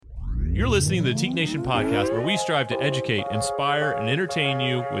You're listening to the Teak Nation podcast, where we strive to educate, inspire, and entertain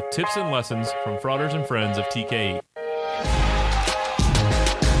you with tips and lessons from frauders and friends of TKE.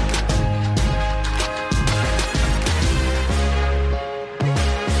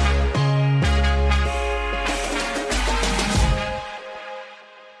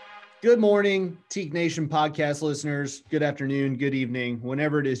 Good morning, Teak Nation podcast listeners. Good afternoon, good evening,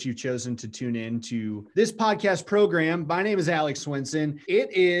 whenever it is you've chosen to tune in to this podcast program. My name is Alex Swenson. It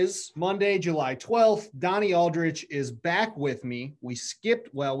is Monday, July 12th. Donnie Aldrich is back with me. We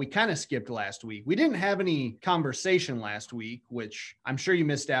kind of skipped last week. We didn't have any conversation last week, which I'm sure you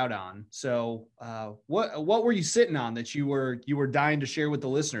missed out on. So what were you sitting on that you were dying to share with the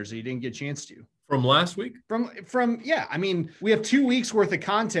listeners that you didn't get a chance to? From last week? Yeah. I mean, we have 2 weeks worth of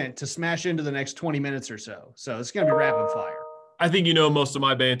content to smash into the next 20 minutes or so. So it's going to be rapid fire. I think most of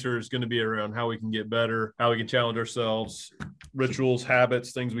my banter is going to be around how we can get better, how we can challenge ourselves, rituals,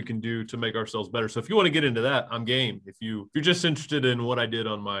 habits, things we can do to make ourselves better. So if you want to get into that, I'm game. If you're just interested in what I did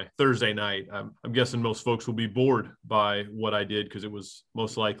on my Thursday night, I'm guessing most folks will be bored by what I did because it was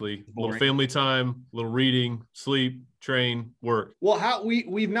most likely a little family time, a little reading, sleep, train, work. Well,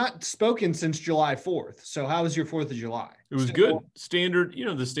 we've not spoken since July 4th. So how was your 4th of July? It was good. Standard,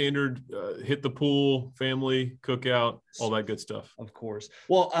 the standard hit the pool, family, cookout, all that good stuff. Of course.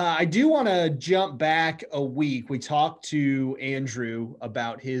 Well, I do want to jump back a week. We talked to Andrew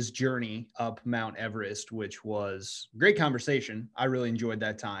about his journey up Mount Everest, which was a great conversation. I really enjoyed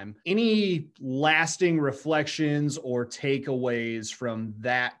that time. Any lasting reflections or takeaways from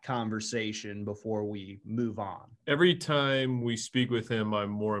that conversation before we move on? Every time we speak with him, I'm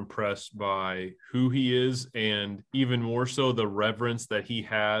more impressed by who he is, and even more so the reverence that he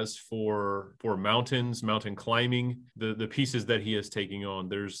has for mountains, mountain climbing, the pieces that he is taking on.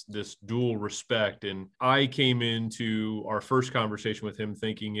 There's this dual respect. And I came into our first conversation with him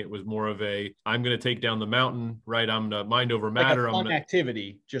thinking it was more of I'm going to take down the mountain, right? I'm going to mind over matter. Like a fun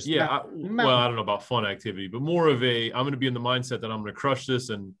activity. I don't know about fun activity, but more of I'm going to be in the mindset that I'm going to crush this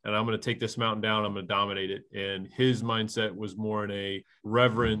and I'm going to take this mountain down. I'm going to dominate it. And his mindset was more in a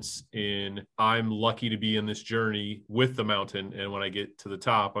reverence in I'm lucky to be in this journey with the mountain. And when I get to the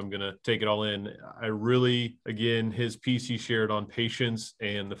top, I'm going to take it all in. I really, again, his piece he shared on patience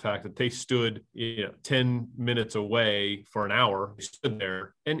and the fact that they stood 10 minutes away for an hour, they stood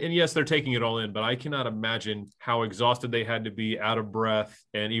there. And yes, they're taking it all in, but I cannot imagine how exhausted they had to be, out of breath.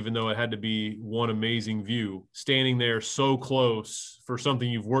 And even though it had to be one amazing view, standing there so close for something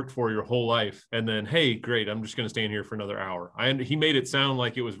you've worked for your whole life. And then, hey, great, I'm just going to stand here for another hour. He made it sound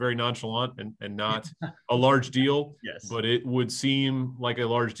like it was very nonchalant and not a large deal. Yes. But it would seem like a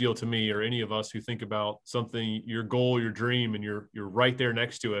large deal to me or any of us who think about something, your goal, your dream, and you're right there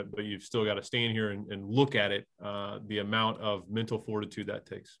next to it, but you've still got to stand here and look at it, the amount of mental fortitude that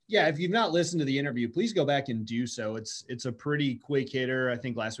takes. Yeah, if you've not listened to the interview, please go back and do so. It's a pretty quick hitter. I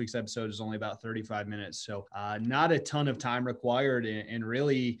think last week's episode is only about 35 minutes, so not a ton of time required. And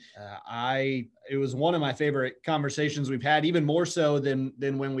really, it was one of my favorite conversations we've had, even more so than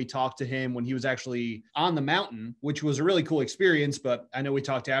when we talked to him when he was actually on the mountain, which was a really cool experience. But I know we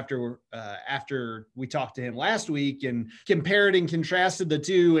talked after we talked to him last week and compared and contrasted the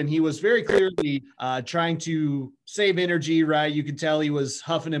two, and he was very clearly trying to save energy, right? You could tell he was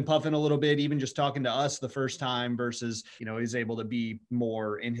huffing and puffing a little bit, even just talking to us the first time versus, he's able to be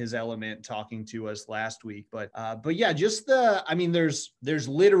more in his element talking to us last week. But yeah, there's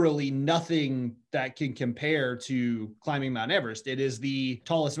literally nothing that can compare to climbing Mount Everest. It is the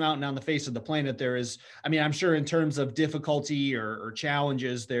tallest mountain on the face of the planet. There is, I'm sure in terms of difficulty or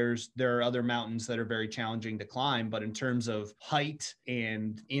challenges, there are other mountains that are very challenging to climb, but in terms of height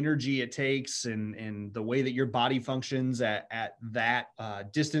and energy it takes and the way that your body functions at that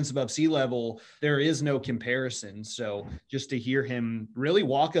distance above sea level, there is no comparison. So just to hear him really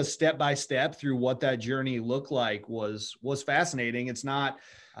walk us step by step through what that journey looked like was fascinating. It's not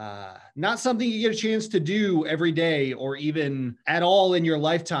something you get a chance to do every day or even at all in your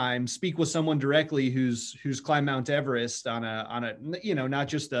lifetime. Speak with someone directly who's climbed Mount Everest on a not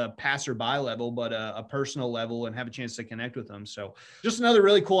just a passerby level, but a personal level, and have a chance to connect with them. So just another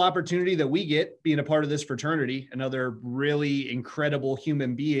really cool opportunity that we get being a part of this fraternity, another really incredible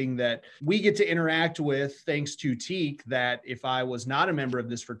human being that we get to interact with thanks to Teak, that if I was not a member of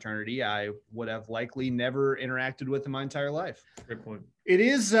this fraternity, I would have likely never interacted with in my entire life. Great point. It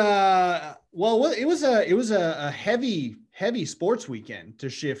is, it was a heavy heavy sports weekend to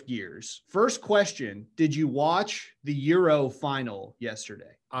shift gears. First question, did you watch the Euro final yesterday?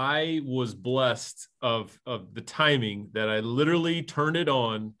 I was blessed of the timing that I literally turned it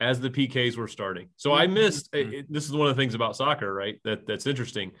on as the PKs were starting. So I missed, this is one of the things about soccer, right? That's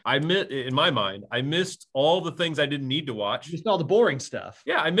interesting. In my mind, I missed all the things I didn't need to watch. You missed all the boring stuff.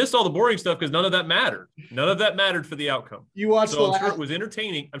 Yeah, I missed all the boring stuff because none of that mattered. None of that mattered for the outcome. You watched I'm sure it was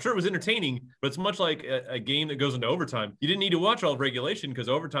entertaining. But it's much like a game that goes into overtime. You didn't need to watch all of regulation because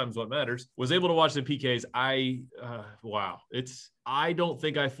overtime is what matters. Was able to watch the PKs. Wow. I don't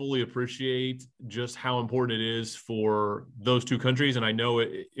think I fully appreciate just how important it is for those two countries. And I know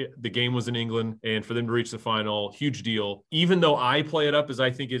the game was in England, and for them to reach the final, huge deal. Even though I play it up as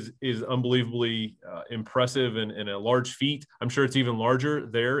I think is unbelievably impressive and a large feat, I'm sure it's even larger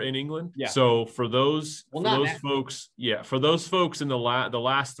there in England. Yeah. So for those folks in the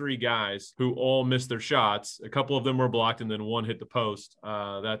last three guys who all missed their shots, a couple of them were blocked and then one hit the post.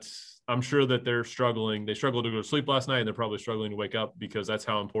 I'm sure that they're struggling. They struggled to go to sleep last night, and they're probably struggling to wake up because that's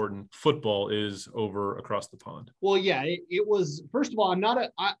how important football is over across the pond. Well, yeah, it was, first of all,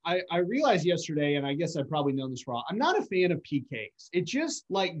 I realized yesterday, and I guess I've probably known this for a while, I'm not a fan of PKs. It just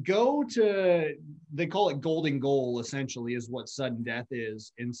they call it golden goal, essentially, is what sudden death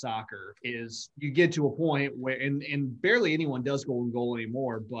is in soccer, is you get to a point where, and barely anyone does golden goal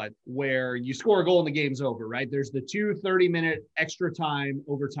anymore, but where you score a goal and the game's over, right? There's the 2 30-minute extra time,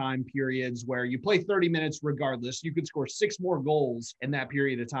 overtime periods where you play 30 minutes regardless. You could score 6 more goals in that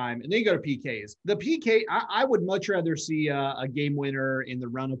period of time, and then you go to PKs. The PK, I would much rather see a game winner in the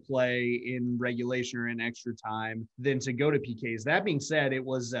run of play in regulation or in extra time than to go to PKs. That being said, it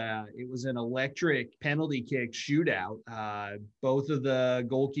was an electric penalty kick shootout. Both of the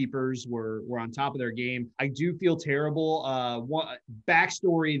goalkeepers were on top of their game. I do feel terrible. One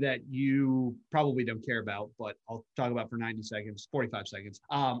backstory that you probably don't care about, but I'll talk about for 45 seconds.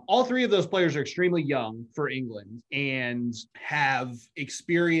 All 3 of those players are extremely young for England and have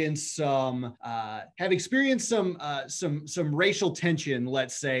experienced some racial tension,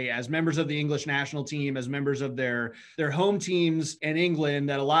 let's say, as members of the English national team, as members of their home teams in England,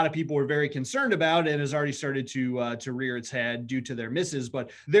 that a lot of people were very concerned about and has already started to rear its head due to their misses.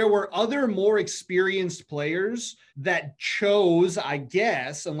 But there were other more experienced players that chose, I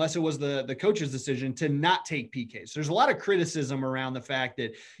guess, unless it was the coach's decision, to not take PKs. There's a lot of criticism around the fact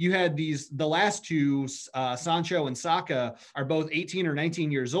that you had the last two, Sancho and Saka, are both 18 or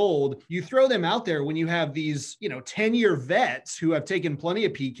 19 years old. You throw them out there when you have these, 10-year vets who have taken plenty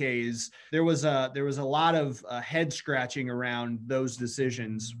of PKs. There was a lot of head scratching around those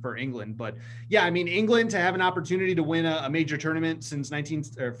decisions for England. But yeah, I mean, England to have an opportunity to win a major tournament since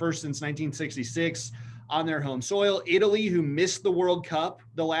 1966 on their home soil. Italy, who missed the World Cup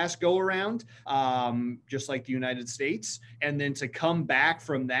the last go around, just like the United States, and then to come back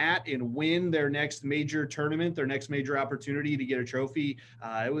from that and win their next major tournament, their next major opportunity to get a trophy.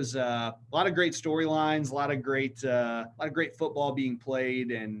 It was a lot of great storylines, a lot of great football being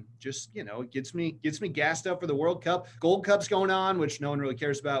played, and just, it gets me gassed up for the World Cup. Gold Cup's going on, which no one really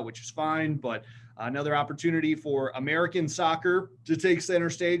cares about, which is fine, but another opportunity for American soccer to take center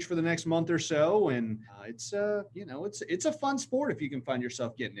stage for the next month or so. And it's a fun sport if you can find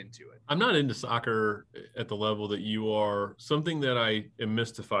yourself getting into it. I'm not into soccer at the level that you are. Something that I am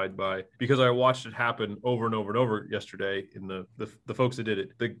mystified by, because I watched it happen over and over and over yesterday in the folks that did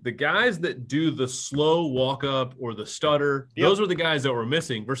it. The guys that do the slow walk up or the stutter, those are the guys that were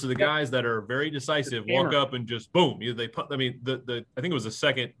missing versus the guys that are very decisive, walk up and just boom. They put, I mean, I think it was the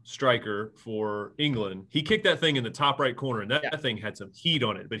second striker for England. He kicked that thing in the top right corner, and that thing had some heat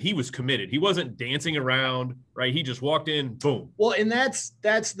on it, but he was committed. He wasn't dancing around, right? He just walked in, boom. Well, and that's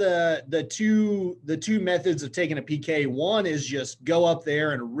the two methods of taking a PK. One is just go up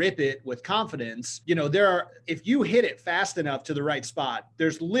there and rip it with confidence. If you hit it fast enough to the right spot,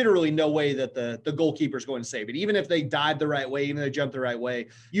 there's literally no way that the goalkeeper is going to save it. Even if they dive the right way, even if they jump the right way,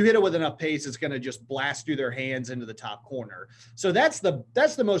 you hit it with enough pace, it's going to just blast through their hands into the top corner. So that's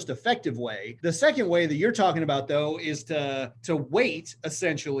the most effective way. The second way that you're talking about, though, is to wait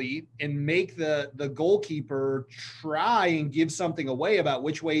essentially and make the goalkeeper try and give something away about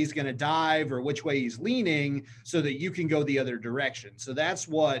which way he's going to dive or which way he's leaning, so that you can go the other direction. So that's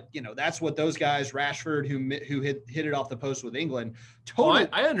what those guys, Rashford, who hit it off the post with England, totally.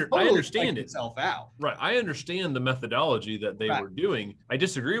 I understand it. Itself out. Right. I understand the methodology that they were doing. I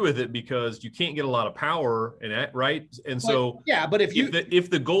disagree with it because you can't get a lot of power in it, right? And but if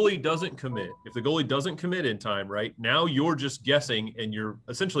the goalie doesn't commit in time, right, now you're just guessing and you're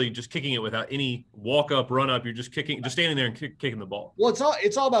essentially just kicking it without any walk up, run up. You're just standing there and kicking the ball. Well,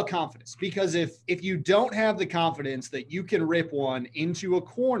 it's all about confidence, because if you don't have the confidence that you can rip one into a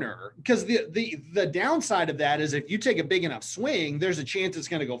corner, because the downside of that is if you take a big enough swing, there's a chance it's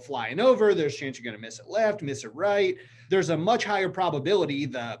going to go flying over. There's a chance you're going to miss it left, miss it right. There's a much higher probability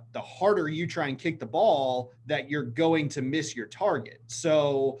the harder you try and kick the ball that you're going to miss your target.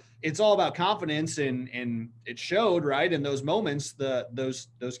 So it's all about confidence, and it showed, right? In those moments, those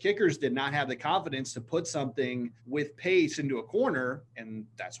kickers did not have the confidence to put something with pace into a corner, and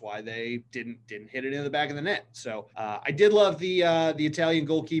that's why they didn't hit it in the back of the net. So I did love the Italian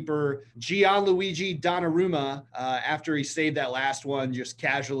goalkeeper Gianluigi Donnarumma, after he saved that last one, just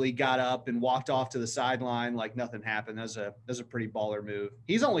casually got up and walked off to the sideline like nothing happened. That's a pretty baller move.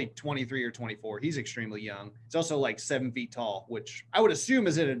 He's only 23 or 24. He's extremely young. He's also like 7 feet tall, which I would assume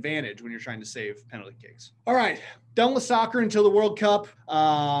is an advantage when you're trying to save penalty kicks. All right, done with soccer until the World Cup.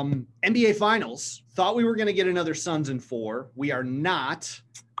 NBA Finals. Thought we were going to get another Suns in 4. We are not.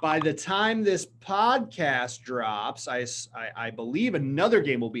 By the time this podcast drops, I believe another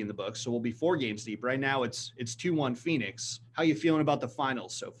game will be in the books, so we'll be 4 games deep. Right now, it's 2-1 Phoenix. How you feeling about the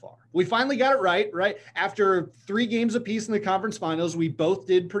finals so far? We finally got it right? After 3 games apiece in the conference finals, we both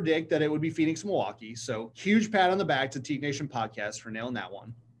did predict that it would be Phoenix-Milwaukee. So huge pat on the back to Teague Nation Podcast for nailing that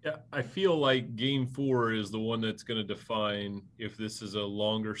one. Yeah, I feel like game 4 is the one that's going to define if this is a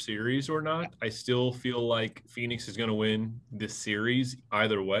longer series or not. I still feel like Phoenix is going to win this series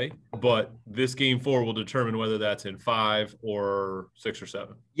either way, but this game 4 will determine whether that's in 5 or 6 or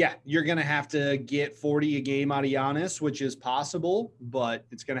 7. Yeah, you're going to have to get 40 a game out of Giannis, which is possible, but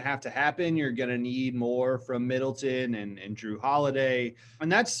it's going to have to happen. You're going to need more from Middleton and Jrue Holiday.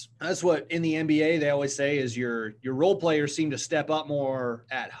 And that's what in the NBA they always say is your role players seem to step up more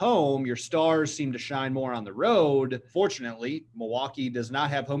at home. Your stars seem to shine more on the road. Fortunately, Milwaukee does not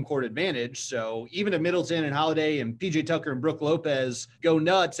have home court advantage. So even if Middleton and Holiday and PJ Tucker and Brook Lopez go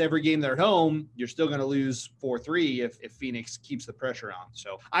nuts every game they're at home, you're still going to lose 4-3 if Phoenix keeps the pressure on.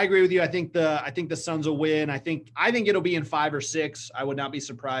 So I agree with you. I think the Suns will win. I think it'll be in 5 or 6. I would not be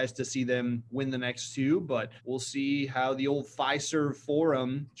surprised to see them win the next 2, but we'll see how the old Fiserv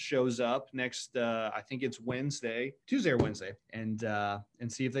Forum shows up next. I think it's Tuesday or Wednesday, and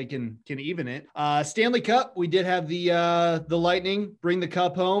see if they can even it. Stanley Cup, we did have the Lightning bring the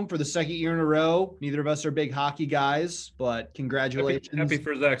cup home for the 2nd year in a row. Neither of us are big hockey guys, but congratulations. Happy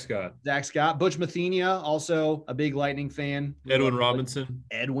for Zach Scott. Butch Mathenia, also a big Lightning fan. Edwin Robinson.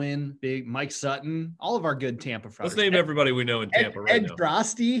 Edwin, big Mike Sutton, all of our good Tampa fighters. Let's name everybody we know in Tampa right now.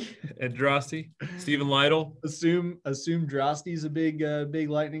 Ed Drosty, Stephen Lytle. Assume Drosty's a big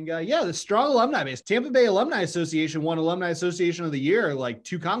Lightning guy. Yeah, the strong alumni base. Tampa Bay Alumni Association won Alumni Association of the Year like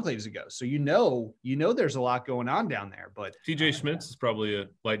 2 conclaves ago. So you know there's a lot going on down there. But TJ Schmitz is probably a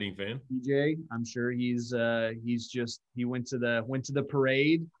Lightning fan. TJ, I'm sure he went to the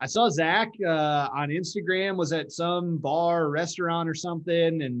parade. I saw Zach on Instagram was at some bar or restaurant or something,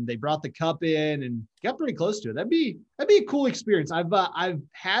 and they brought the cup in and got pretty close to it. That'd be a cool experience. I've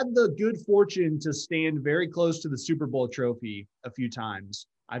had the good fortune to stand very close to the Super Bowl trophy a few times.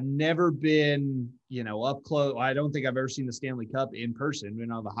 I've never been, up close. I don't think I've ever seen the Stanley Cup in person. We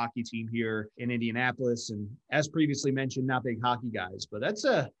know the hockey team here in Indianapolis, and as previously mentioned, not big hockey guys, but that's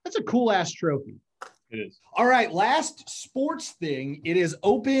a cool ass trophy. It is. All right, last sports thing. It is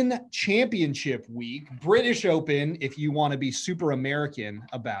Open Championship week, British Open, if you want to be super American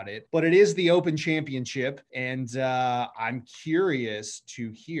about it. But it is the Open Championship, and I'm curious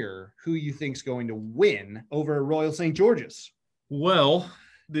to hear who you think's going to win over Royal St. George's. Well,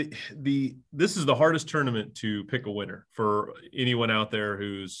 this is the hardest tournament to pick a winner for anyone out there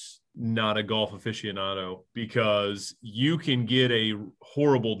who's not a golf aficionado, because you can get a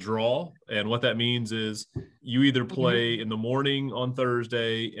horrible draw. And what that means is you either play in the morning on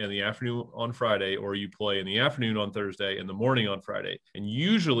Thursday and the afternoon on Friday, or you play in the afternoon on Thursday and the morning on Friday. And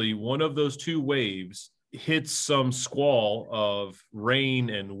usually one of those 2 waves hits some squall of rain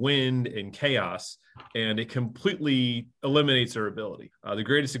and wind and chaos, and it completely eliminates their ability. The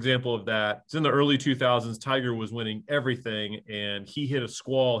greatest example of that is in the early 2000s. Tiger was winning everything, and he hit a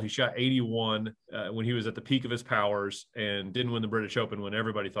squall. He shot 81 when he was at the peak of his powers, and didn't win the British Open when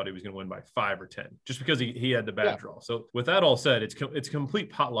everybody thought he was going to win by 5 or 10, just because he had the bad draw. So with that all said, it's complete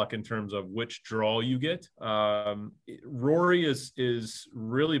potluck in terms of which draw you get. Rory is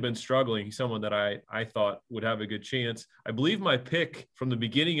really been struggling. He's someone that I thought would have a good chance. I believe my pick from the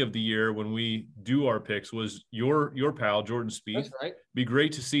beginning of the year when we do our picks was your pal Jordan Spieth. That's right. Be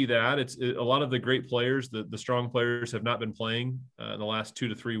great to see that. A lot of the great players, the strong players, have not been playing in the last 2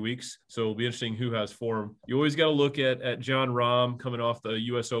 to 3 weeks. So it'll be interesting who has form. You always got to look at John Rahm coming off the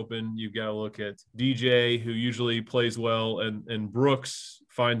U.S. Open. You've got to look at DJ, who usually plays well, and Brooks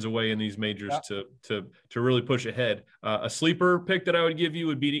finds a way in these majors to really push ahead. A sleeper pick that I would give you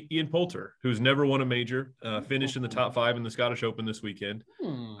would be Ian Poulter, who's never won a major, finished in the top 5 in the Scottish Open this weekend.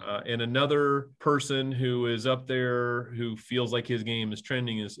 And another person who is up there who feels like his game is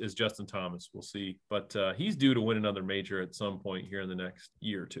trending is Justin Thomas. We'll see. But he's due to win another major at some point here in the next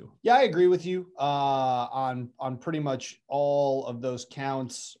year or two. Yeah, I agree with you on pretty much all of those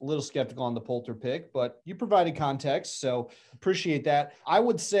counts. A little skeptical on the Poulter pick, but you provided context, so appreciate that. I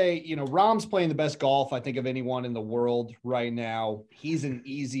would say, Rahm's playing the best golf, I think, of anyone in the world right now. He's an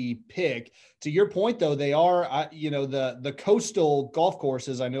easy pick. To your point, though, they are, the coastal golf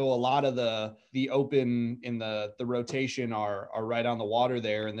courses. I know a lot of the Open in the rotation are right on the water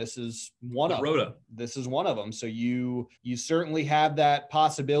there, and this is one of them. This is one of them. So you certainly have that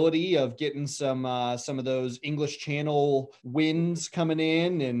possibility of getting some of those English Channel winds coming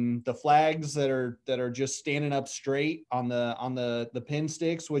in, and the flags that are just standing up straight on the pin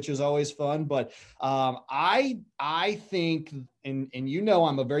sticks, which is always fun. But I think. And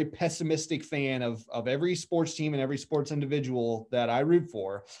I'm a very pessimistic fan of every sports team and every sports individual that I root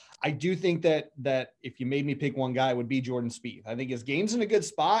for. I do think that if you made me pick one guy, it would be Jordan Spieth. I think his game's in a good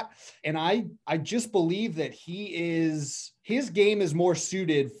spot, and I just believe that his game is more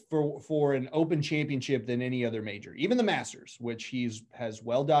suited for an Open championship than any other major, even the Masters, which has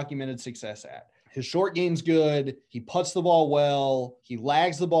well-documented success at. His short game's good. He putts the ball well. He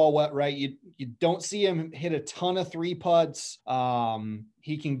lags the ball well, right? You don't see him hit a ton of 3 putts.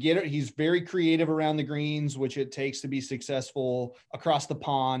 He can get it. He's very creative around the greens, which it takes to be successful across the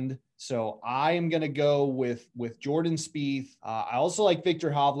pond. So I am going to go with Jordan Spieth. I also like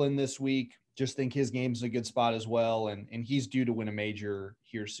Victor Hovland this week. Just think his game's in a good spot as well. And he's due to win a major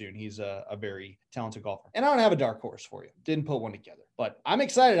here soon. He's a very talented golfer. And I don't have a dark horse for you. Didn't put one together. But I'm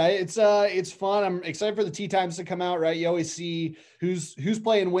excited. It's fun. I'm excited for the tee times to come out, right? You always see who's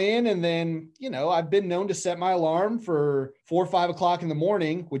playing when. And then, I've been known to set my alarm for 4 or 5 o'clock in the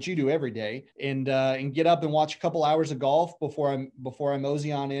morning, which you do every day, and get up and watch a couple hours of golf before I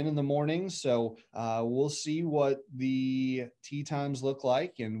mosey on in the morning. So we'll see what the tee times look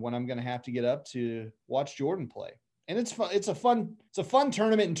like and when I'm going to have to get up to watch Jordan play. And it's fun. It's a fun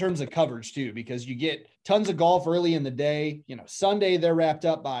tournament in terms of coverage too, because you get tons of golf early in the day. Sunday they're wrapped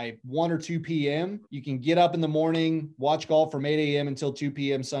up by 1 or 2 p.m. You can get up in the morning, watch golf from 8 a.m. until 2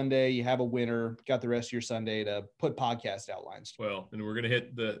 p.m. Sunday. You have a winner. Got the rest of your Sunday to put podcast outlines. Well, and we're gonna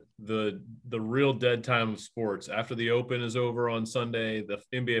hit the real dead time of sports after the Open is over on Sunday. The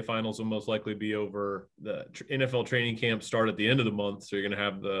NBA Finals will most likely be over. The NFL training camp start at the end of the month, so you're gonna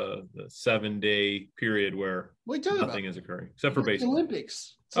have the 7-day period where nothing is occurring except for baseball.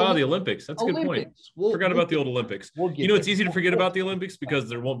 Olympics. The Olympics. That's a good point. Forgot about the old Olympics. It's easy to forget about the Olympics because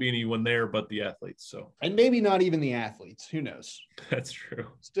there won't be anyone there but the athletes. So, and maybe not even the athletes. Who knows? That's true.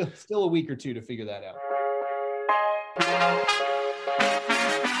 Still a week or two to figure that out.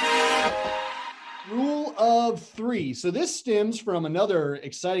 Rule of 3. So this stems from another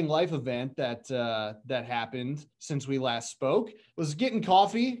exciting life event that happened since we last spoke. Was getting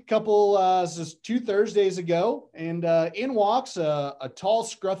coffee a couple, just 2 Thursdays ago, and in walks a tall,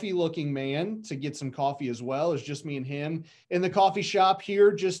 scruffy-looking man to get some coffee as well. It's just me and him in the coffee shop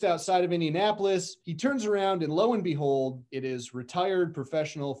here just outside of Indianapolis. He turns around, and lo and behold, it is retired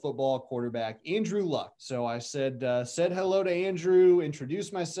professional football quarterback Andrew Luck. So I said hello to Andrew,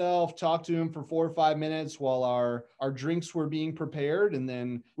 introduced myself, talked to him for 4 or 5 minutes while our drinks were being prepared, and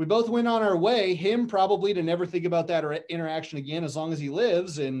then we both went on our way. Him probably to never think about that interaction again as long as he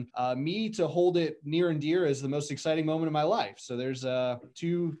lives, and me to hold it near and dear as the most exciting moment of my life. So there's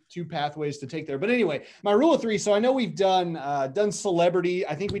two pathways to take there. But anyway, my rule of 3. So I know we've done celebrity.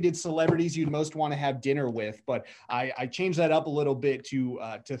 I think we did celebrities you'd most want to have dinner with, but I changed that up a little bit to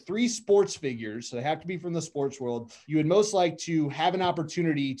 3 sports figures. So they have to be from the sports world. You would most like to have an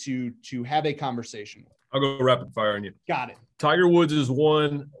opportunity to have a conversation with. I'll go rapid fire on you. Got it. Tiger Woods is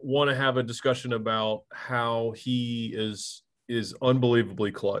one. Want to have a discussion about how he is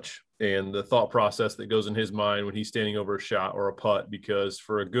unbelievably clutch and the thought process that goes in his mind when he's standing over a shot or a putt, because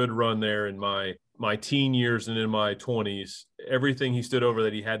for a good run there in my teen years and in my 20s, everything he stood over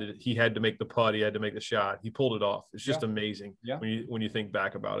that he had to make the putt, he had to make the shot, he pulled it off. It's just amazing when you think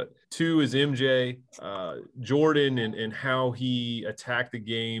back about it. 2 is MJ, Jordan, and how he attacked the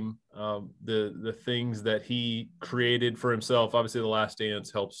game the things that he created for himself. Obviously, The Last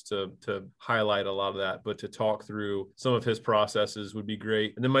Dance helps to highlight a lot of that, but to talk through some of his processes would be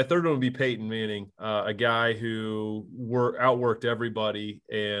great. And then my third one would be Peyton Manning, a guy who outworked everybody.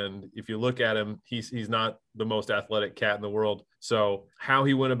 And if you look at him, he's not the most athletic cat in the world. So how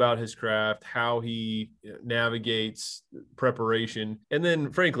he went about his craft, how he navigates preparation, and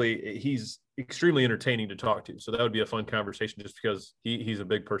then frankly, he's extremely entertaining to talk to. So that would be a fun conversation just because he's a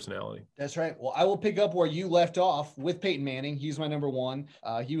big personality. That's right. Well, I will pick up where you left off with Peyton Manning. He's my number one.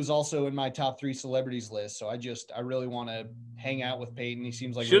 He was also in my top 3 celebrities list. So I really want to hang out with Peyton. He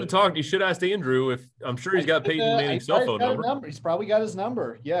seems like You should ask Andrew I'm sure he's got Peyton Manning's cell phone number. He's probably got his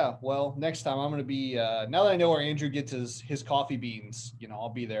number. Yeah. Well, next time I'm going to be, now that I know where Andrew gets his coffee beans, I'll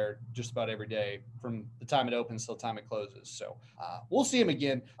be there just about every day from the time it opens till the time it closes. So we'll see him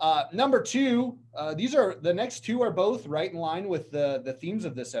again. Number 2, the next 2 are both right in line with the themes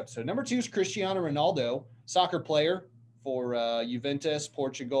of this episode. Number 2 is Cristiano Ronaldo, soccer player for Juventus,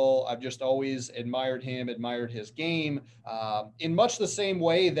 Portugal. I've just always admired his game in much the same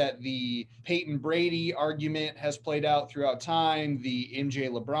way that the Peyton Brady argument has played out throughout time. The MJ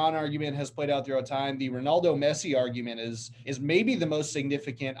LeBron argument has played out throughout time. The Ronaldo Messi argument is maybe the most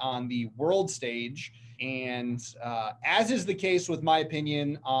significant on the world stage. And as is the case with my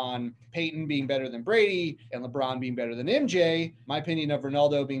opinion on Peyton being better than Brady and LeBron being better than MJ, my opinion of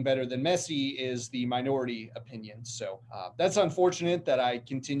Ronaldo being better than Messi is the minority opinion. So that's unfortunate that I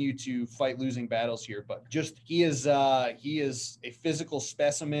continue to fight losing battles here, but just he is a physical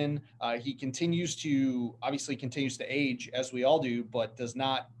specimen. He continues to age as we all do, but does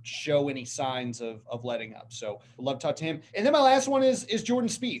not show any signs of letting up. So I'd love to talk to him. And then my last one is Jordan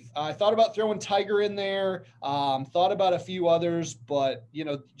Spieth. I thought about throwing Tiger in there, thought about a few others, but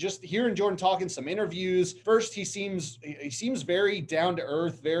just hearing Jordan talk in some interviews, first he seems very down to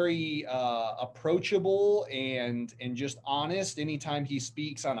earth, very approachable and just honest anytime he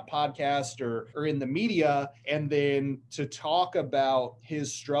speaks on a podcast or in the media. And then to talk about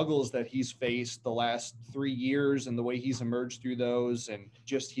his struggles that he's faced the last 3 years and the way he's emerged through those, and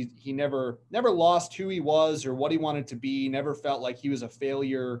just he never lost who he was or what he wanted to be, never felt like he was a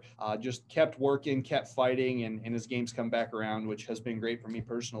failure, just kept working, kept fighting, and his game's come back around, which has been great for me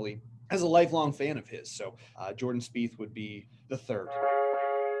personally as a lifelong fan of his. So Jordan Spieth would be the third.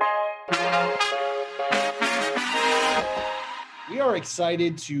 We are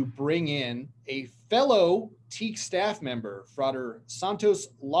excited to bring in a fellow Teak staff member, Frater Santos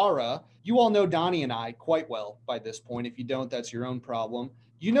Lara. You all know Donnie and I quite well by this point. If you don't, that's your own problem.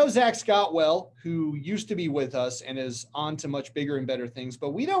 You know Zach Scott well, who used to be with us and is on to much bigger and better things,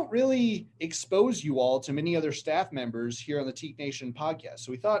 but we don't really expose you all to many other staff members here on the Teak Nation podcast.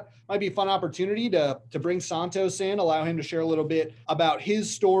 So we thought it might be a fun opportunity to bring Santos in, allow him to share a little bit about his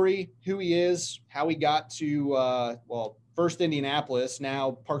story, who he is, how he got to, first Indianapolis,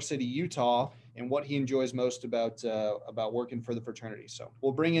 now Park City, Utah, and what he enjoys most about working for the fraternity. So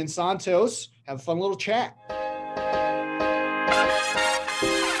we'll bring in Santos, have a fun little chat.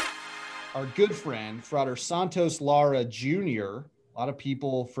 Our good friend, Frater Santos Lara Jr. A lot of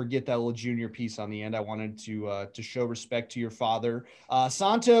people forget that little junior piece on the end. I wanted to show respect to your father.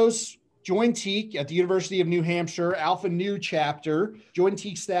 Santos joined Teak at the University of New Hampshire, Alpha Nu chapter. Joined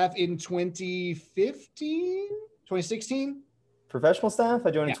Teak staff in 2016? Professional staff?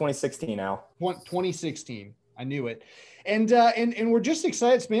 I joined in 2016 now. 2016. I knew it. And we're just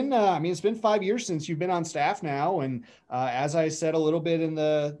excited. It's been, it's been 5 years since you've been on staff now. And as I said a little bit in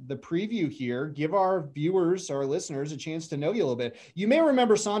the preview here, give our viewers, our listeners, a chance to know you a little bit. You may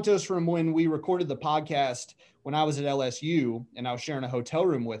remember Santos from when we recorded the podcast when I was at LSU and I was sharing a hotel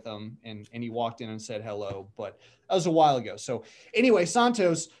room with him and he walked in and said hello, but that was a while ago. So anyway,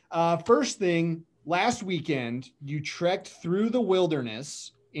 Santos, first thing, last weekend, you trekked through the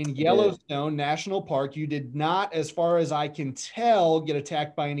wilderness in Yellowstone National Park. You did not, as far as I can tell, get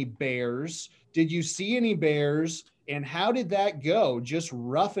attacked by any bears. Did you see any bears? And how did that go? Just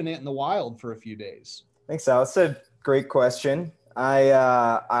roughing it in the wild for a few days. Thanks, Al. That's a great question.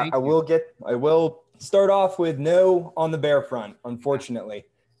 I will start off with no on the bear front, unfortunately.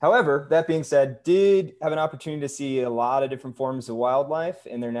 However, that being said, did have an opportunity to see a lot of different forms of wildlife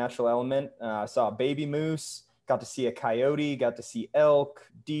in their natural element. Saw a baby moose, got to see a coyote, got to see elk,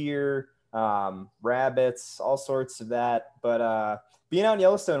 deer, rabbits, all sorts of that. But being out in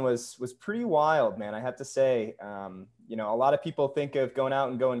Yellowstone was pretty wild, man. I have to say, a lot of people think of going out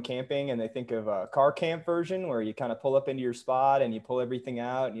and going camping and they think of a car camp version where you kind of pull up into your spot and you pull everything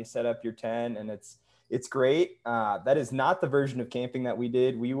out and you set up your tent and it's great. That is not the version of camping that we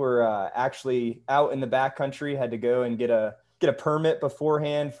did. We were actually out in the backcountry, had to go and get a get a permit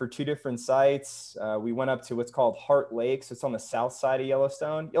beforehand for 2 different sites. We went up to what's called Heart Lake. So it's on the south side of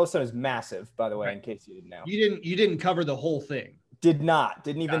Yellowstone. Yellowstone is massive, by the way, Right. in case you didn't know. You didn't cover the whole thing. Didn't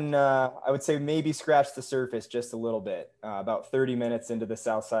even, I would say maybe scratch the surface just a little bit, about 30 minutes into the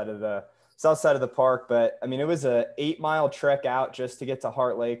south side of the park. But I mean, it was a 8-mile trek out just to get to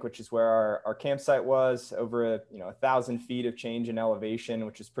Heart Lake, which is where our campsite was, over 1,000 feet of change in elevation,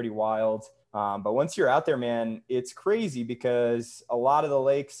 which is pretty wild. But once you're out there, man, it's crazy because a lot of the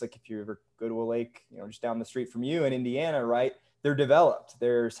lakes, like if you ever go to a lake, just down the street from you in Indiana, right, they're developed.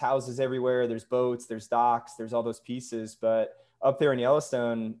 There's houses everywhere. There's boats, there's docks, there's all those pieces. But up there in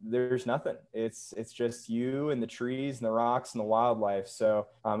Yellowstone, there's nothing. It's just you and the trees and the rocks and the wildlife. So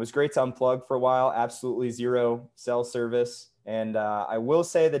it was great to unplug for a while. Absolutely zero cell service. And I will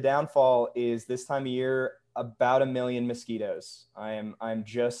say the downfall is this time of year, about 1 million mosquitoes. I'm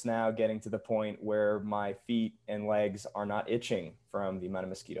just now getting to the point where my feet and legs are not itching from the amount of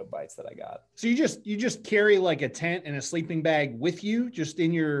mosquito bites that I got. So you just carry like a tent and a sleeping bag with you, just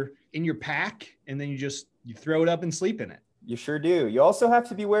in your pack, and then you throw it up and sleep in it. You sure do. You also have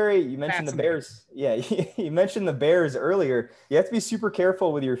to be wary. You mentioned the bears. Yeah, you mentioned the bears earlier. You have to be super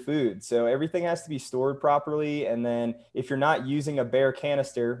careful with your food. So everything has to be stored properly. And then if you're not using a bear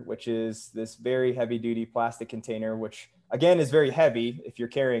canister, which is this very heavy duty plastic container, which again is very heavy if you're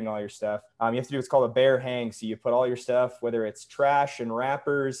carrying all your stuff, you have to do what's called a bear hang. So you put all your stuff, whether it's trash and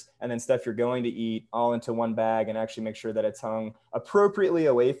wrappers and then stuff you're going to eat, all into one bag, and actually make sure that it's hung appropriately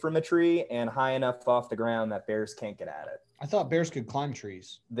away from a tree and high enough off the ground that bears can't get at it. I thought bears could climb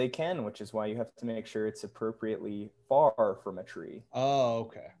trees. They can, which is why you have to make sure it's appropriately far from a tree. Oh,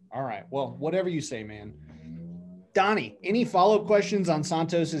 okay. All right. Well, whatever you say, man. Donnie, any follow-up questions on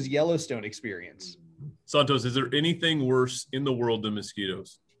Santos's Yellowstone experience? Santos, is there anything worse in the world than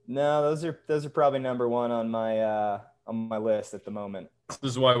mosquitoes? No, those are probably number one on my list at the moment. This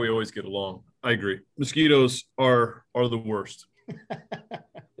is why we always get along. I agree. Mosquitoes are the worst.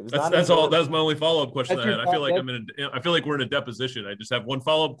 That's all. That's my only follow-up question I had. I feel like we're in a deposition. I just have one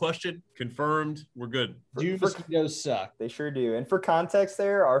follow-up question. Confirmed. We're good. Do mosquitoes suck? They sure do. And for context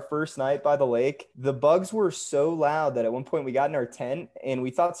there, our first night by the lake, the bugs were so loud that at one point we got in our tent and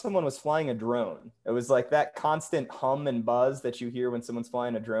we thought someone was flying a drone. It was like that constant hum and buzz that you hear when someone's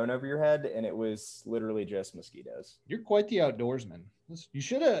flying a drone over your head, and it was literally just mosquitoes. You're quite the outdoorsman. You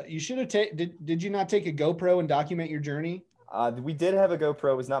should have did you not take a GoPro and document your journey? We did have a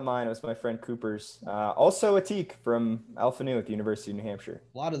GoPro. It was not mine. It was my friend Cooper's. Also a teak from Alpha Nu at the University of New Hampshire.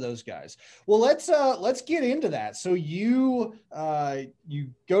 A lot of those guys. Well, let's get into that. So you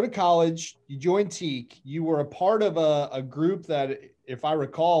go to college, you join Teak. You were a part of a group that, if I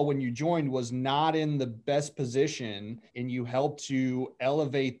recall, when you joined, was not in the best position, and you helped to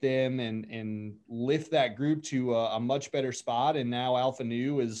elevate them and lift that group to a much better spot. And now Alpha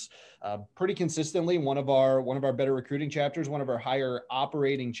Nu is pretty consistently one of our better recruiting chapters, one of our higher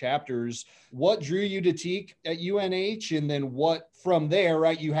operating chapters. What drew you to Teak at UNH? And then what from there,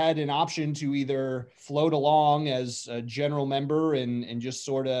 right? You had an option to either float along as a general member and just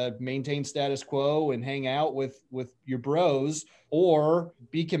sort of maintain status quo and hang out with your bros, or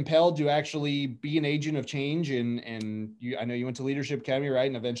be compelled to actually be an agent of change. And I know you went to Leadership Academy, right?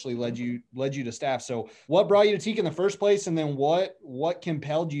 And eventually led you to staff. So what brought you to Teak in the first place? And then what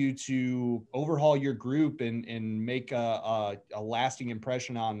compelled you to overhaul your group and make a lasting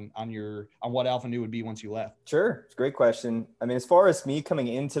impression on what Alpha Nu would be once you left? Sure. It's a great question. I mean, as far as me coming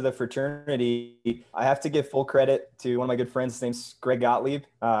into the fraternity, I have to give full credit to one of my good friends. His name's Greg Gottlieb.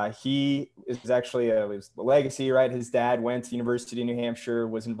 He is actually it was a legacy, right? His dad went to University of New Hampshire,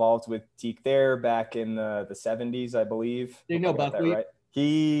 was involved with Teak there back in the 70s, I believe. Do you know Buckley? Right?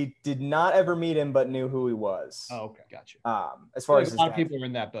 He did not ever meet him, but knew who he was. Oh, okay. Gotcha. As far as a lot of people are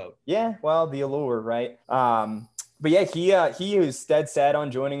in that boat. Yeah. Well, the allure, right? But yeah, he was dead set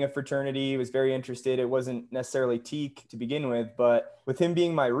on joining a fraternity. He was very interested. It wasn't necessarily Teak to begin with, but with him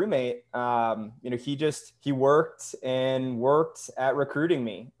being my roommate, he worked at recruiting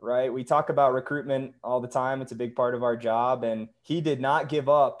me, right? We talk about recruitment all the time. It's a big part of our job. And he did not give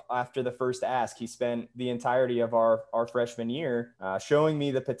up after the first ask. He spent the entirety of our freshman year showing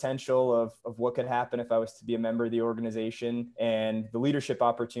me the potential of what could happen if I was to be a member of the organization, and the leadership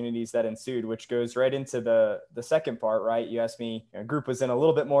opportunities that ensued, which goes right into the second part, right? You asked me, a group was in a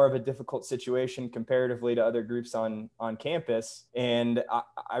little bit more of a difficult situation comparatively to other groups on campus. And And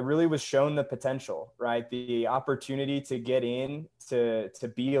I really was shown the potential, right? The opportunity to get in, to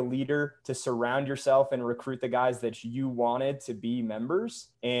be a leader, to surround yourself and recruit the guys that you wanted to be members.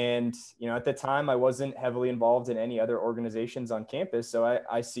 And, at the time I wasn't heavily involved in any other organizations on campus. So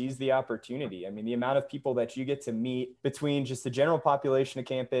I seized the opportunity. I mean, the amount of people that you get to meet between just the general population of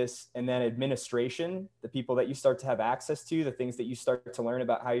campus and then administration, the people that you start to have access to, the things that you start to learn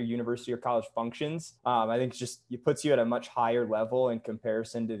about how your university or college functions. I think it puts you at a much higher level in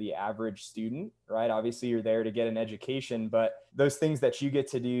comparison to the average student, right? Obviously you're there to get an education, but those things that you get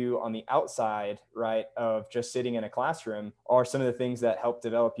to do on the outside, right, of just sitting in a classroom are some of the things that help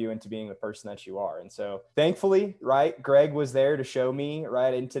develop you into being the person that you are. And so thankfully, right, Greg was there to show me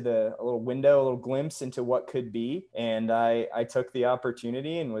right into a little window, a little glimpse into what could be. And I took the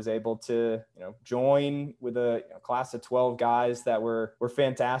opportunity and was able to, join with a class of 12 guys that were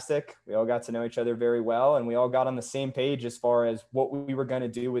fantastic. We all got to know each other very well, and we all got on the same page as far as what we were going to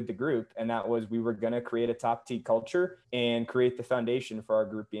do with the group. And that was, we were going to create a top Teague culture and create the foundation for our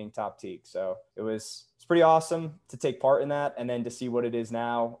group being top Teague. So it's pretty awesome to take part in that, and then to see what it is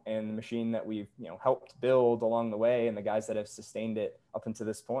now and the machine that we've helped build along the way, and the guys that have sustained it up until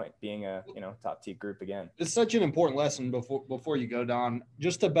this point, being a top Teague group again. It's such an important lesson before you go, Don,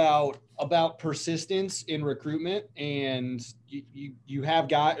 just about persistence in recruitment. And you have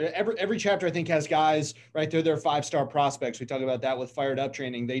guys, every chapter I think has guys, right? They're their 5-star prospects. We talk about that with Fired Up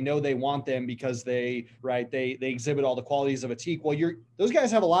training. They know they want them because they exhibit all the qualities of a Teague. Well, those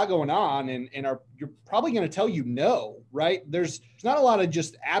guys have a lot going on and you're probably going to tell you no, right? There's not a lot of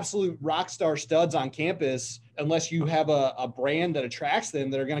just absolute rock star studs on campus unless you have a brand that attracts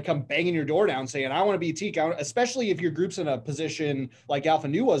them, that are going to come banging your door down saying, I want to be a Teague, especially if your group's in a position like Alpha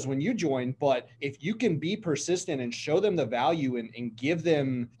Nu was when you joined. But if you can be persistent and show them the value and give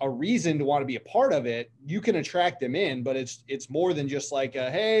them a reason to want to be a part of it, you can attract them in. But it's more than just like,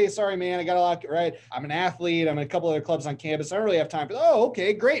 hey, sorry, man, I got a lot, right? I'm an athlete. I'm in a couple other clubs on campus. I don't really have time for, oh,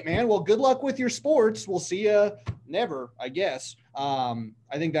 okay, great, man. Well, good luck with your sports. We'll see you never, I guess. I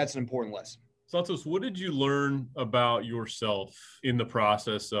think that's an important lesson. Santos, what did you learn about yourself in the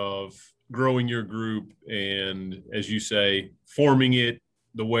process of growing your group and, as you say, forming it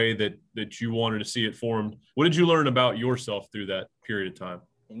the way that you wanted to see it formed? What did you learn about yourself through that period of time?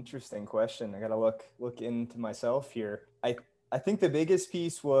 Interesting question. I got to look into myself here. I think the biggest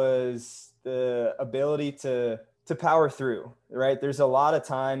piece was the ability to power through, right? There's a lot of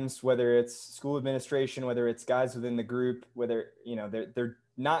times, whether it's school administration, whether it's guys within the group, whether, they're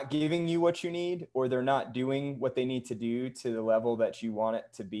not giving you what you need, or they're not doing what they need to do to the level that you want it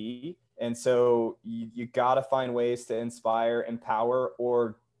to be. And so you got to find ways to inspire, empower,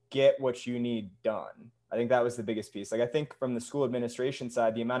 or get what you need done. I think that was the biggest piece. Like, I think from the school administration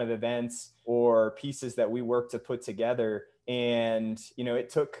side, the amount of events or pieces that we worked to put together, and, it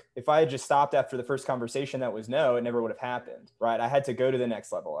took, if I had just stopped after the first conversation, that was no, it never would have happened, right? I had to go to the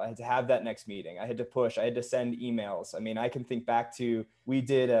next level. I had to have that next meeting. I had to push, I had to send emails. I mean, I can think back to, we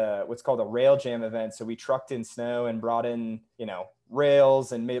did what's called a rail jam event. So we trucked in snow and brought in,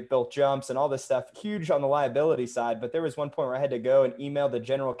 rails and built jumps and all this stuff, huge on the liability side. But there was one point where I had to go and email the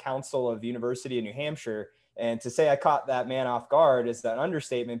general counsel of the University of New Hampshire. And to say I caught that man off guard is an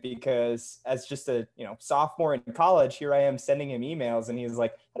understatement, because as just a sophomore in college, here I am sending him emails, and he's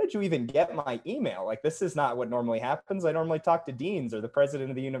like, how did you even get my email? Like, this is not what normally happens. I normally talk to deans or the president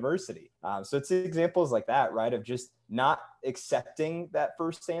of the university. So it's examples like that, right, of just not accepting that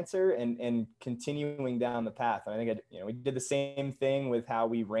first answer and continuing down the path. And I think we did the same thing with how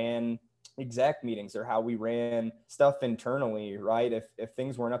we ran exec meetings or how we ran stuff internally, right? If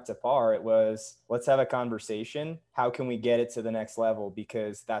things weren't up to par, it was, let's have a conversation. How can we get it to the next level?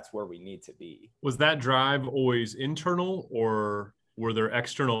 Because that's where we need to be. Was that drive always internal, or were there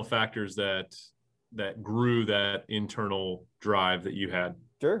external factors that grew that internal drive that you had?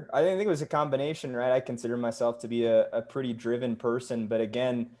 Sure. I think it was a combination, right? I consider myself to be a pretty driven person. But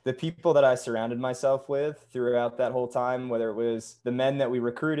again, the people that I surrounded myself with throughout that whole time, whether it was the men that we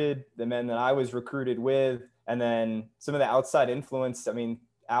recruited, the men that I was recruited with, and then some of the outside influence. I mean,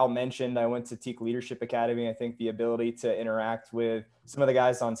 Al mentioned I went to Teague Leadership Academy. I think the ability to interact with some of the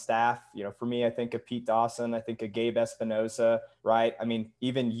guys on staff, for me, I think of Pete Dawson, I think of Gabe Espinosa, right? I mean,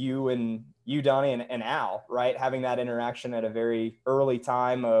 even you, Donnie, and Al, right? Having that interaction at a very early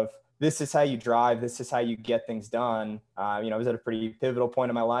time of, this is how you drive, this is how you get things done. I was at a pretty pivotal point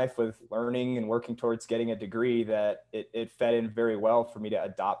in my life with learning and working towards getting a degree that it fed in very well for me to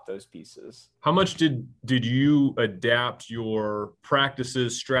adopt those pieces. How much did you adapt your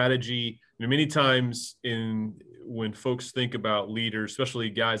practices, strategy? Many times when folks think about leaders, especially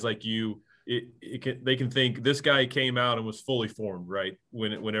guys like you, they can think this guy came out and was fully formed, right?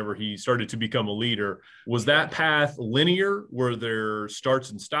 Whenever he started to become a leader, was that path linear? Were there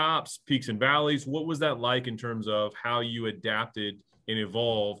starts and stops, peaks and valleys? What was that like in terms of how you adapted and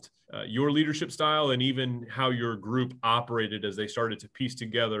evolved your leadership style, and even how your group operated as they started to piece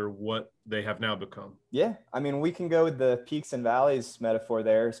together what they have now become? Yeah, I mean, we can go with the peaks and valleys metaphor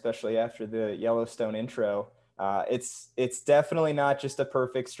there, especially after the Yellowstone intro. It's definitely not just a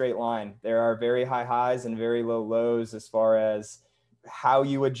perfect straight line. There are very high highs and very low lows as far as how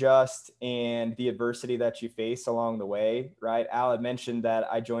you adjust and the adversity that you face along the way, right? Al had mentioned that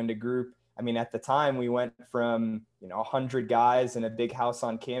I joined a group. I mean, at the time we went from, 100 guys in a big house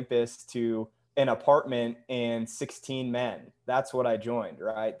on campus to an apartment and 16 men. That's what I joined,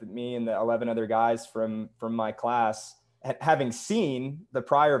 right? Me and the 11 other guys from my class, having seen the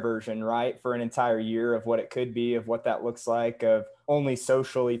prior version, right, for an entire year of what it could be, of what that looks like, of only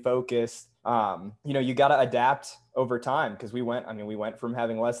socially focused. You got to adapt over time, because we went from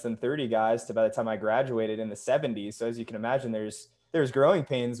having less than 30 guys to, by the time I graduated, in the 70s. So as you can imagine, there's growing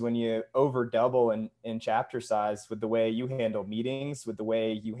pains when you over double in chapter size, with the way you handle meetings, with the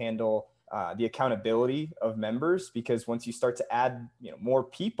way you handle the accountability of members, because once you start to add more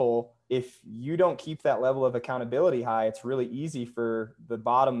people, if you don't keep that level of accountability high, it's really easy for the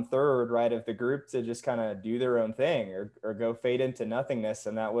bottom third, right, of the group to just kind of do their own thing or go fade into nothingness.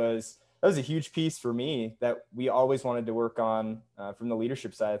 And that was a huge piece for me that we always wanted to work on from the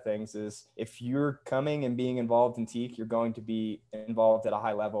leadership side of things. Is if you're coming and being involved in TEAC, you're going to be involved at a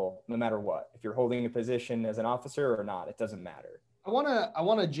high level no matter what. If you're holding a position as an officer or not, it doesn't matter. I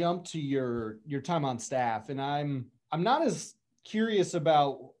want to jump to your time on staff, and I'm not as curious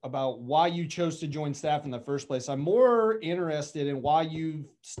about why you chose to join staff in the first place. I'm more interested in why you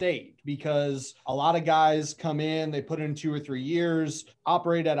stayed, because a lot of guys come in, they put in 2 or 3 years,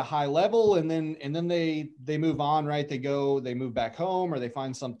 operate at a high level, and then they move on, right? They move back home, or they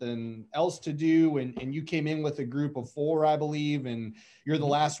find something else to do. And you came in with a group of 4, I believe, and you're the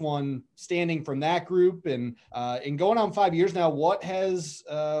last one standing from that group. And going on 5 years now,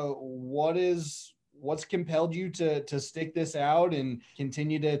 what's compelled you to stick this out and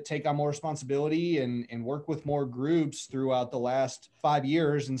continue to take on more responsibility and work with more groups throughout the last 5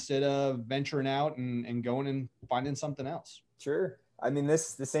 years, instead of venturing out and going and finding something else? Sure. I mean,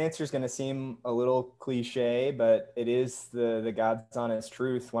 this answer is going to seem a little cliche, but it is the God's honest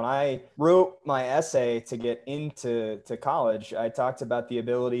truth. When I wrote my essay to get into college, I talked about the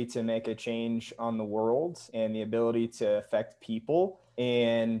ability to make a change on the world and the ability to affect people.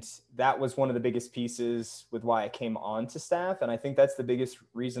 And that was one of the biggest pieces with why I came on to staff. And I think that's the biggest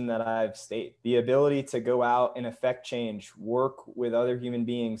reason that I've stayed. The ability to go out and affect change, work with other human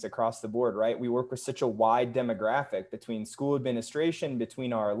beings across the board, right? We work with such a wide demographic between school administration,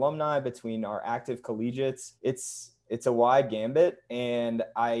 between our alumni, between our active collegiates. It's a wide gambit, and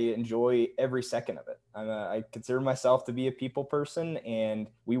I enjoy every second of it. I consider myself to be a people person, and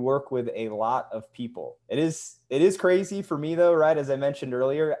we work with a lot of people. It is crazy for me though, right? As I mentioned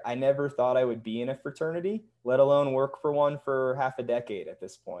earlier, I never thought I would be in a fraternity, let alone work for one for half a decade at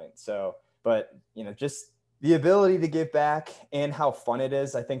this point. So, but just the ability to give back and how fun it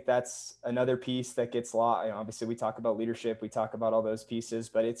is. I think that's another piece that gets lost. Obviously we talk about leadership, we talk about all those pieces,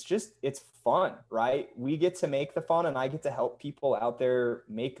 but it's fun, right? We get to make the fun, and I get to help people out there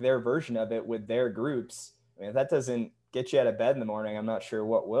make their version of it with their groups. I mean, if that doesn't get you out of bed in the morning, I'm not sure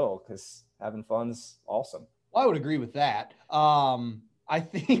what will, because having fun's awesome. Well, I would agree with that. I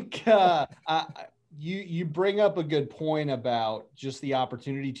think you bring up a good point about just the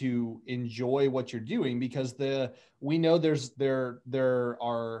opportunity to enjoy what you're doing, because we know there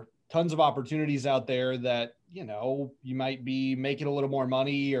are tons of opportunities out there that you might be making a little more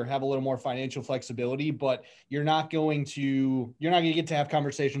money or have a little more financial flexibility, but you're not going to get to have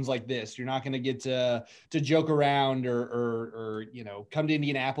conversations like this. You're not going to get to joke around or come to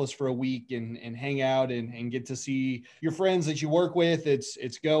Indianapolis for a week and hang out and get to see your friends that you work with.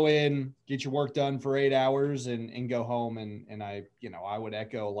 It's go in, get your work done for 8 hours and go home. And I would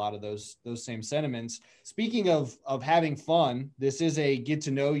echo a lot of those same sentiments. Speaking of having fun, this is a get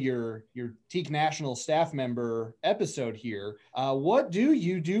to know your TEAC National staff member episode here. What do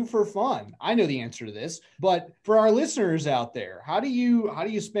you do for fun? I know the answer to this, but for our listeners out there, how do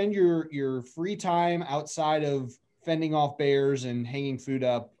you spend your free time outside of fending off bears and hanging food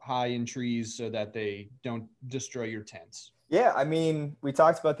up high in trees so that they don't destroy your tents? Yeah, I mean, we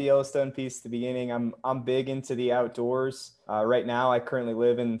talked about the Yellowstone piece at the beginning. I'm big into the outdoors. Right now, I currently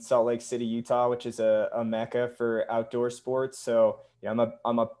live in Salt Lake City, Utah, which is a mecca for outdoor sports. So, I'm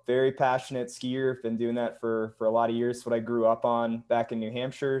a very passionate skier. Been doing that for a lot of years. It's what I grew up on back in New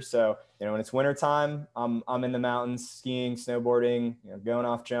Hampshire. So, when it's wintertime, I'm in the mountains skiing, snowboarding, going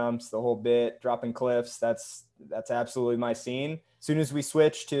off jumps, the whole bit, dropping cliffs. That's absolutely my scene. As soon as we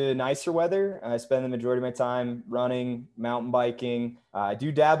switch to nicer weather, I spend the majority of my time running, mountain biking. I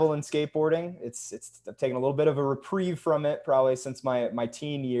do dabble in skateboarding. I've taken a little bit of a reprieve from it probably since my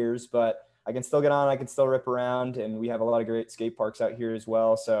teen years, but I can still get on, I can still rip around, and we have a lot of great skate parks out here as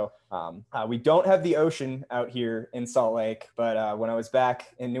well. So we don't have the ocean out here in Salt Lake, but when I was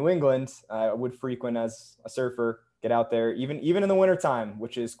back in New England, I would frequent as a surfer, get out there, even in the wintertime,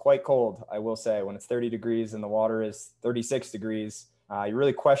 which is quite cold, I will say. When it's 30 degrees and the water is 36 degrees, you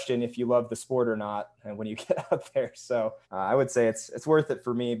really question if you love the sport or not, and when you get out there. So I would say it's worth it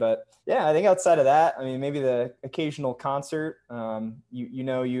for me. But yeah, I think outside of that, I mean, maybe the occasional concert.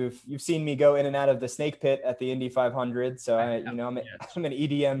 You've seen me go in and out of the Snake Pit at the Indy 500. So I'm an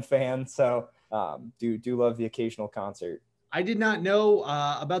EDM fan. So do love the occasional concert. I did not know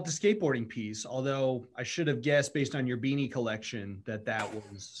about the skateboarding piece, although I should have guessed based on your beanie collection that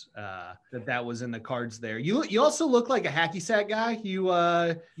was in the cards there. You also look like a hacky sack guy. You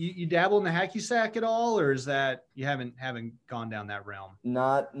dabble in the hacky sack at all, or is that you haven't gone down that realm?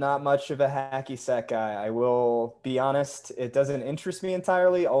 Not much of a hacky sack guy. I will be honest. It doesn't interest me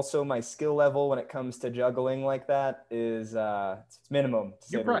entirely. Also, my skill level when it comes to juggling like that is it's minimum, to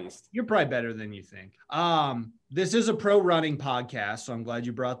say the least. You're probably better than you think. This is a pro running podcast, so I'm glad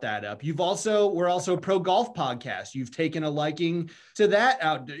you brought that up. We're also a pro golf podcast. You've taken a liking to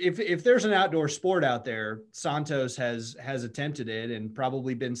that. If there's an outdoor sport out there, Santos has attempted it and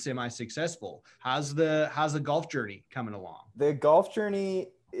probably been semi-successful. How's the golf journey coming along? The golf journey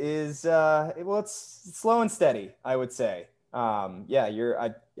is it's slow and steady, I would say.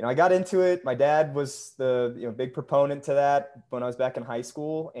 I got into it. My dad was the big proponent to that when I was back in high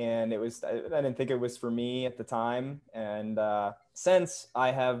school, and I didn't think it was for me at the time. And since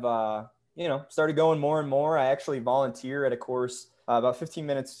I have started going more and more, I actually volunteer at a course about 15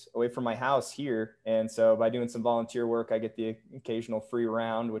 minutes away from my house here, and so by doing some volunteer work, I get the occasional free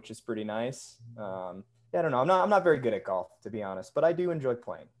round, which is pretty nice. I don't know. I'm not very good at golf, to be honest, but I do enjoy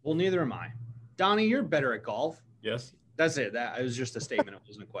playing. Well, neither am I. Donnie, you're better at golf. Yes. That's it. That was just a statement. It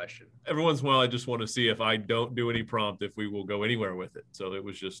wasn't a question. Every once in a while, I just want to see if I don't do any prompt, if we will go anywhere with it. So that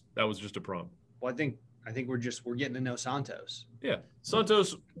was just a prompt. Well, I think we're getting to know Santos. Yeah.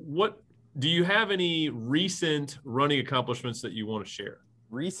 Santos, what do you have any recent running accomplishments that you want to share?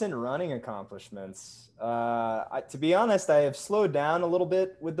 Recent running accomplishments. To be honest, I have slowed down a little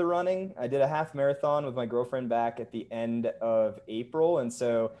bit with the running. I did a half marathon with my girlfriend back at the end of April. And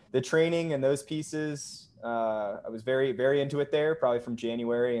so the training and those pieces, I was very, very into it there, probably from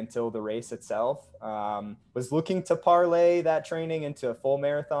January until the race itself. Was looking to parlay that training into a full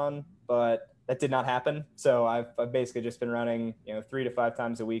marathon, but that did not happen. So I've basically just been running, 3 to 5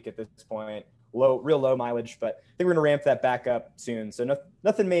 times a week at this point. Real low mileage, but I think we're going to ramp that back up soon. So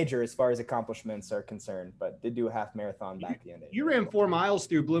nothing major as far as accomplishments are concerned, but did do a half marathon back at the end of You ran 4 miles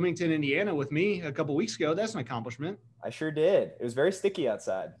through Bloomington, Indiana with me a couple weeks ago. That's an accomplishment. I sure did. It was very sticky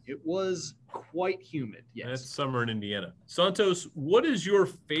outside. It was quite humid. Yes. It's summer in Indiana. Santos, what is your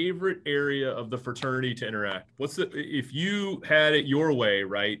favorite area of the fraternity to interact? If you had it your way,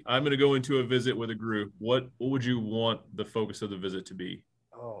 right? I'm going to go into a visit with a group. What would you want the focus of the visit to be?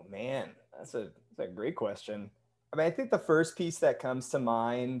 Oh man, that's a great question. I mean, I think the first piece that comes to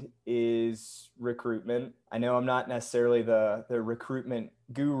mind is recruitment. I know I'm not necessarily the recruitment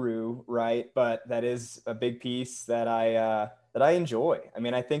guru, right? But that is a big piece that I enjoy. I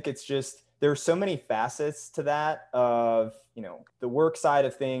mean, I think it's just, there are so many facets to that of, the work side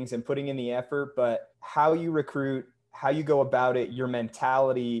of things and putting in the effort, but how you recruit, how you go about it, your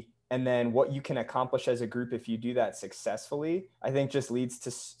mentality, and then what you can accomplish as a group if you do that successfully, I think just leads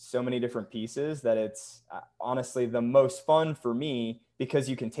to so many different pieces that it's honestly the most fun for me because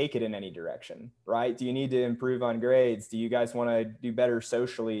you can take it in any direction, right? Do you need to improve on grades? Do you guys want to do better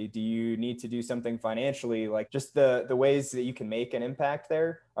socially? Do you need to do something financially? Like just the ways that you can make an impact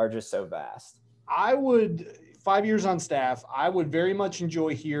there are just so vast. 5 years on staff, I would very much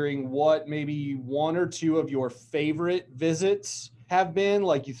enjoy hearing what maybe 1 or 2 of your favorite visits have been,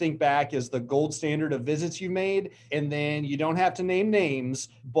 like you think back as the gold standard of visits you made, and then you don't have to name names,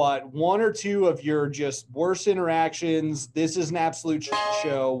 but 1 or 2 of your just worst interactions, this is an absolute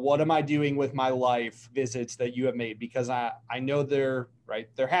show, what am I doing with my life visits that you have made? Because I know they're right?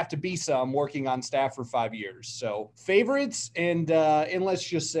 There have to be some working on staff for 5 years. So favorites and let's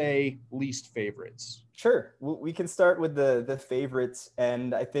just say least favorites. Sure. We can start with the favorites.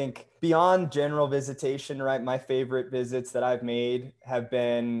 And I think beyond general visitation, right, my favorite visits that I've made have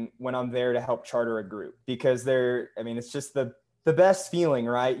been when I'm there to help charter a group, because it's just the best feeling,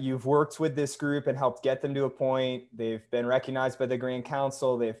 right? You've worked with this group and helped get them to a point. They've been recognized by the Grand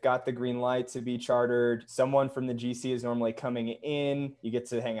Council. They've got the green light to be chartered. Someone from the GC is normally coming in. You get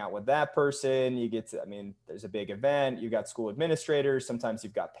to hang out with that person. There's a big event. You got school administrators. Sometimes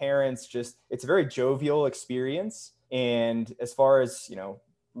you've got parents. It's a very jovial experience. And as far as,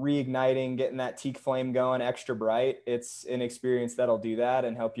 reigniting, getting that teak flame going extra bright, it's an experience that'll do that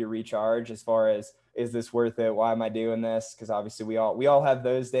and help you recharge as far as, is this worth it? Why am I doing this? Because obviously we all have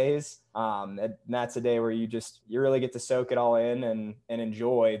those days. And that's a day where you really get to soak it all in and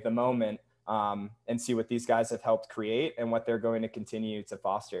enjoy the moment and see what these guys have helped create and what they're going to continue to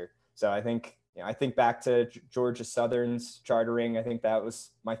foster. So I think back to Georgia Southern's chartering. I think that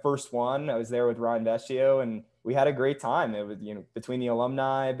was my first one. I was there with Ron Vecchio, and we had a great time. It was, between the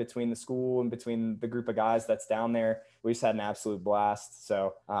alumni, between the school, and between the group of guys that's down there, we just had an absolute blast.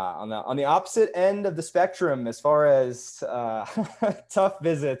 So on the opposite end of the spectrum, as far as tough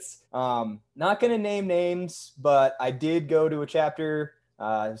visits, not going to name names, but I did go to a chapter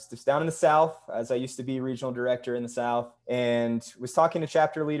just down in the South, as I used to be regional director in the South, and was talking to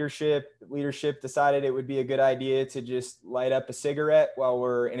chapter leadership. Leadership decided it would be a good idea to just light up a cigarette while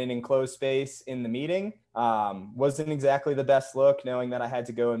we're in an enclosed space in the meeting. Wasn't exactly the best look, knowing that I had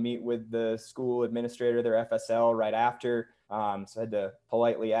to go and meet with the school administrator, their FSL, right after. So I had to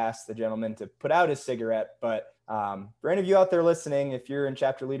politely ask the gentleman to put out his cigarette. But for any of you out there listening, if you're in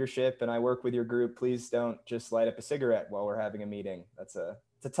chapter leadership and I work with your group, please don't just light up a cigarette while we're having a meeting. It's a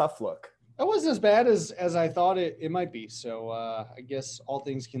tough look. It wasn't as bad as I thought it might be. So I guess all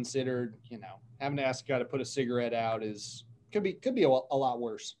things considered, having to ask a guy to put a cigarette out could be a lot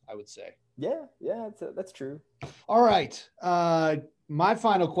worse, I would say. Yeah, that's true. All right. My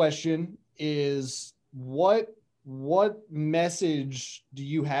final question is what message do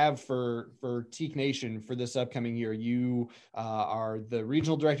you have for Teak Nation for this upcoming year? You are the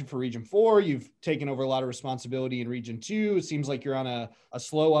regional director for Region 4. You've taken over a lot of responsibility in Region 2. It seems like you're on a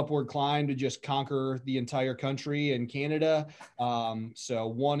slow upward climb to just conquer the entire country and Canada. So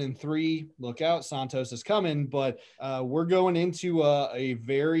 1 and 3, look out, Santos is coming. But we're going into a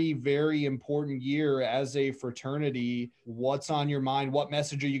very, very important year as a fraternity. What's on your mind? What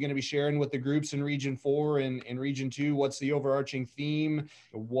message are you going to be sharing with the groups in Region 4 and Region 2? What's the overarching theme?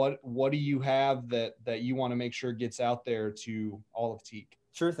 What do you have that you want to make sure gets out there to all of Teak?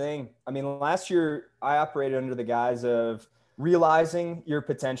 Sure thing. Last year I operated under the guise of realizing your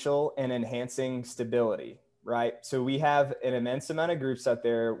potential and enhancing stability, right? So we have an immense amount of groups out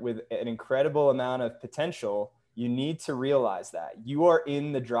there with an incredible amount of potential. You need to realize that you are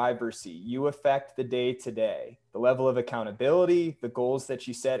in the driver's seat. You affect the day to day, the level of accountability, the goals that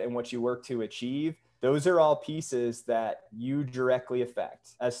you set and what you work to achieve. Those are all pieces that you directly affect.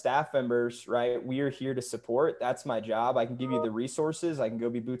 As staff members, right, we are here to support. That's my job. I can give you the resources. I can go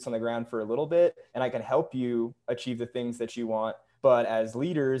be boots on the ground for a little bit, and I can help you achieve the things that you want. But as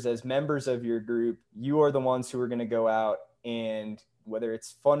leaders, as members of your group, you are the ones who are going to go out and, whether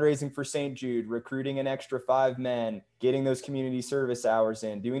it's fundraising for St. Jude, recruiting an extra 5 men, getting those community service hours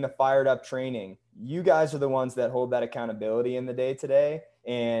in, doing the fired up training, you guys are the ones that hold that accountability in the day to day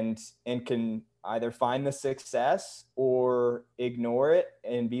and can either find the success or ignore it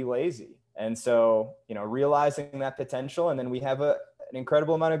and be lazy. And so, realizing that potential. And then we have an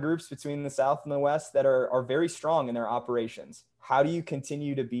incredible amount of groups between the South and the West that are very strong in their operations. How do you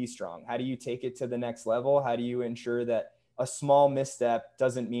continue to be strong? How do you take it to the next level? How do you ensure that a small misstep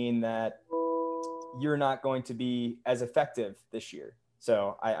doesn't mean that you're not going to be as effective this year?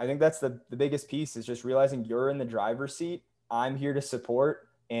 So I think that's the biggest piece, is just realizing you're in the driver's seat. I'm here to support,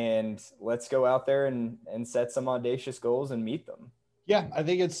 and let's go out there and set some audacious goals and meet them. Yeah, I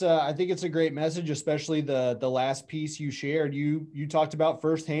think it's a great message, especially the last piece you shared. You talked about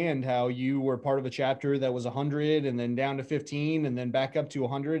firsthand how you were part of a chapter that was 100 and then down to 15 and then back up to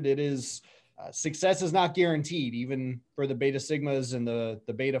 100. It is success is not guaranteed, even for the Beta Sigmas and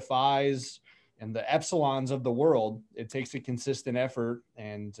the Beta Phis and the Epsilons of the world. It takes a consistent effort,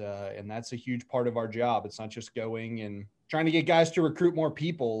 and that's a huge part of our job. It's not just going and trying to get guys to recruit more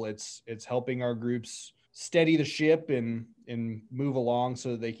people. It's helping our groups steady the ship and move along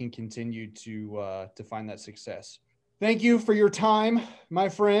so that they can continue to find that success. Thank you for your time, my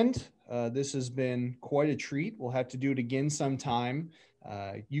friend. This has been quite a treat. We'll have to do it again sometime.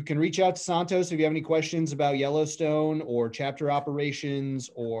 You can reach out to Santos if you have any questions about Yellowstone or chapter operations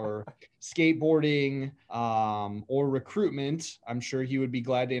or skateboarding or recruitment. I'm sure he would be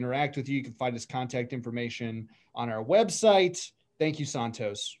glad to interact with you. You can find his contact information on our website. Thank you,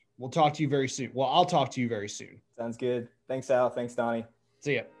 Santos. We'll talk to you very soon. Well, I'll talk to you very soon. Sounds good. Thanks, Al. Thanks, Donnie.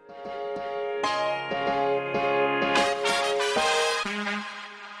 See ya.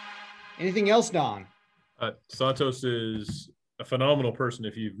 Anything else, Don? Santos is a phenomenal person.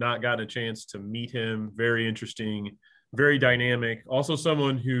 If you've not gotten a chance to meet him, very interesting, very dynamic. Also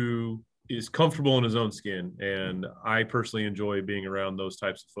someone who is comfortable in his own skin. And I personally enjoy being around those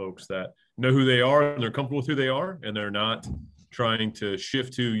types of folks that know who they are and they're comfortable with who they are. And they're not trying to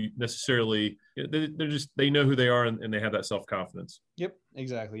shift to necessarily, they know who they are and they have that self-confidence. Yep,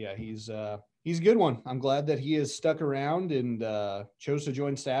 exactly. Yeah. He's a good one. I'm glad that he has stuck around and chose to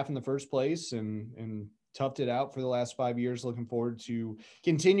join staff in the first place and toughed it out for the last 5 years. Looking forward to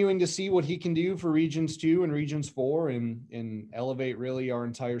continuing to see what he can do for Regions 2 and Regions 4 and elevate really our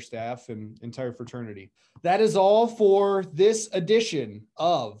entire staff and entire fraternity. That is all for this edition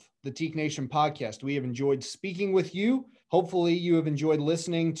of the Teke Nation podcast. We have enjoyed speaking with you. Hopefully you have enjoyed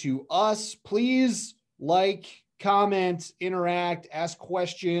listening to us. Please like, comment, interact, ask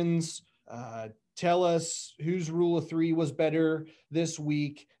questions, tell us whose rule of three was better this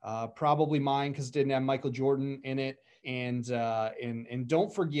week. Probably mine because it didn't have Michael Jordan in it. And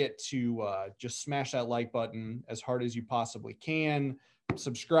don't forget to just smash that like button as hard as you possibly can.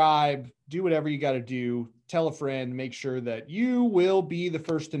 Subscribe, do whatever you got to do. Tell a friend, make sure that you will be the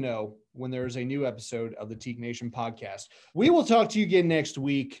first to know when there is a new episode of the Teke Nation podcast. We will talk to you again next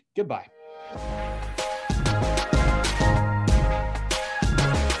week. Goodbye.